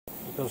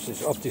because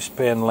this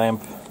Optispan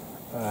lamp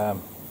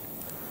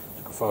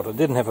took a photo. It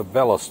didn't have a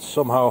ballast.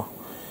 Somehow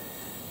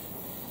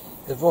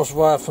it was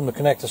wired from the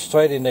connector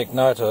straight in the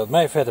igniter. It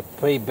may have had a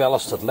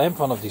pre-ballasted lamp,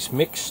 one of these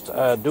mixed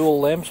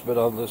dual lamps, but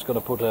I'm just going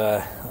to put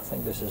I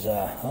think this is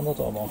 100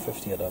 or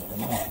 150, I don't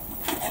know.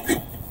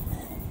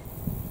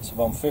 It's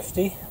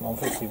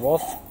 150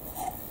 watt.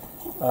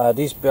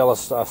 These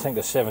ballasts I think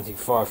are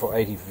 75 or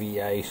 80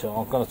 VA, so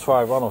I'm going to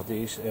try one of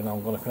these and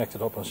I'm going to connect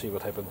it up and see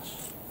what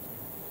happens.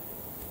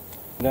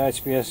 The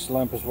HPS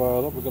lamp is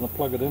wired up. We're going to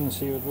plug it in and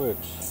see if it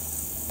works.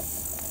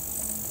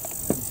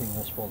 Anything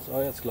response? Oh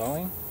yeah, it's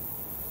glowing.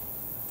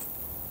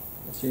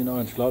 I see an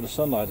orange glow. The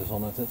sunlight is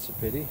on it, that's a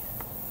pity.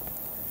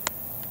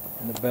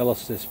 And the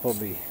ballast is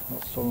probably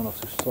not strong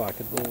enough to strike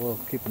it, but we'll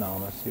keep an eye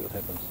on it, see what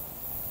happens.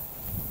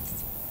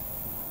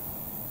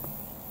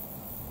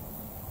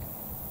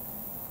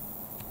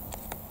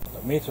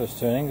 The meter is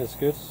turning, that's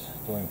good,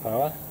 doing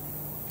power.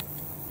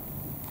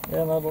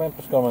 Yeah, now the lamp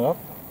is coming up.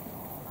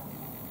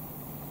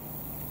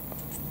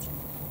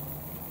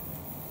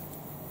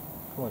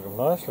 Coming up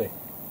nicely.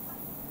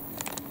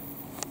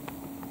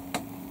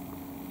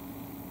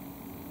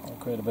 I'll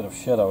create a bit of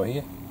shadow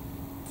here.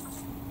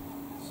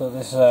 So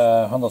this is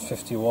a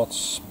 150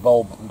 watts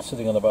bulb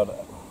sitting on about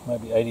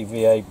maybe 80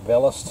 VA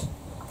ballast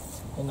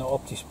in the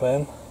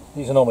Optispan.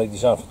 These are normally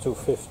designed for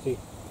 250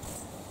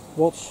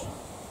 watts.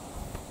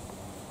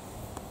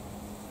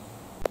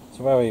 It's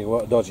a very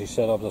dodgy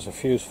setup. There's a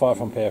fuse, 5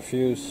 ampere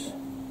fuse.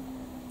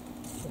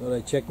 Got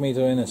a check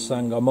meter in, a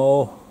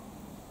Sangamo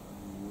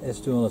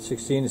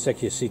S216. It's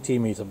actually a CT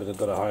meter, but it's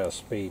got a higher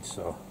speed,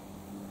 so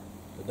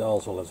the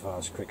dials will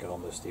advance quicker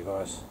on this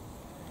device.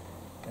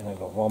 And I've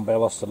got one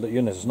ballast. The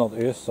unit is not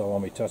earthed, so I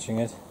won't be touching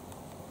it.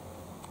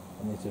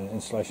 I need to do an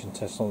installation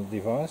test on the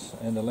device,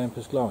 and the lamp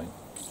is glowing.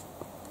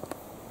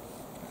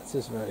 This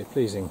is very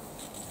pleasing.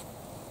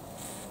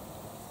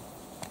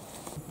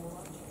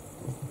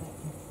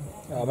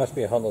 It must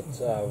be a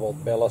 100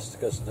 watt ballast,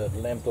 because the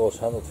lamp draws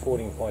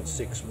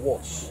 114.6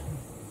 watts,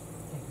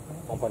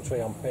 1.3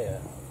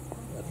 ampere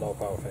at low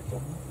power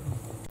factor.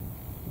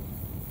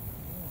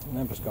 The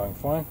lamp is going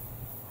fine.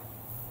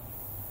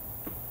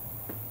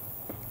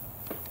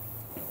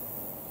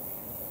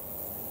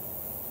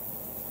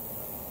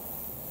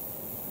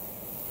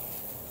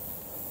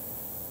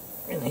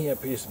 And he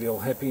appears to be all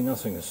happy,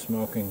 nothing is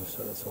smoking,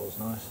 so that's always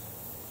nice.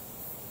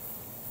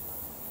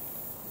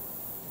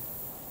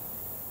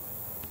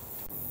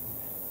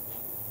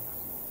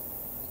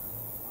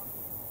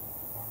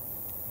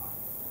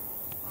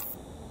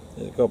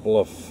 A couple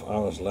of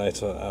hours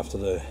later,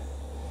 after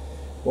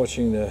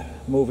watching the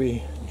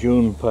movie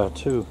June Part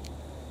 2.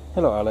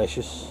 Hello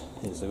eyelashes,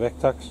 here's the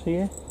Vectax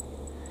here.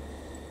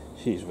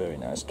 She's a very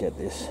nice cat,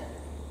 this.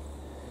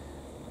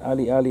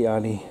 Ali.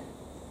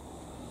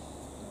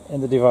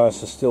 And the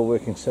device is still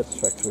working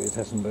satisfactorily, it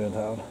hasn't burnt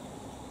out.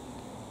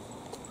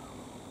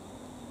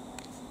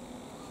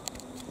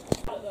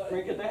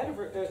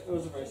 It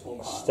was a very small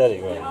behind.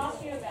 Steady, right? Can I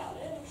ask you about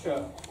it?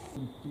 Sure.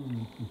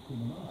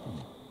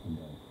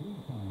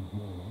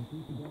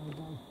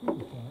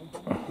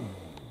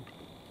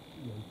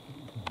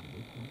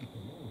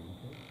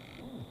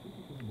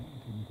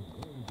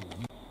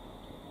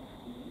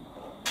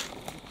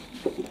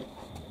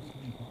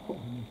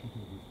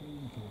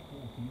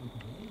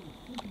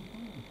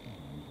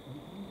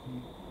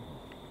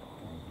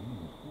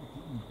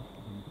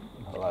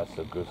 The lights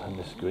look good, and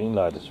this green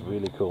light is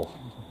really cool.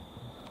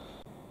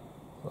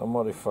 I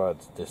modified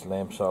this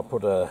lamp, so I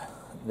put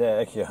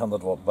they're actually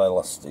 100 watt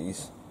ballast,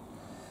 these.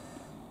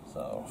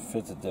 So I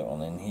fitted that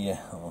one in here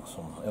on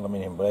some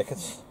aluminium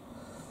brackets.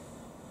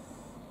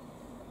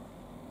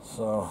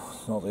 So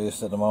it's not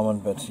used at the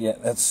moment, but yeah,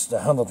 that's the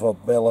 100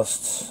 watt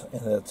ballast,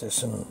 and that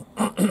is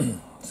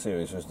in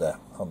series with the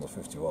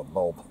 150 watt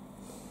bulb.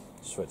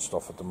 Switched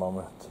off at the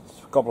moment.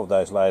 It's a couple of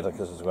days later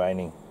because it's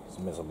raining. It's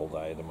a miserable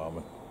day at the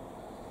moment.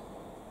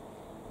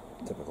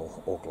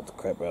 Typical Auckland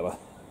crap weather.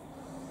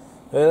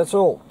 Yeah, that's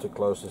all to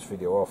close this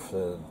video off,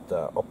 the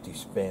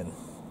Optispan.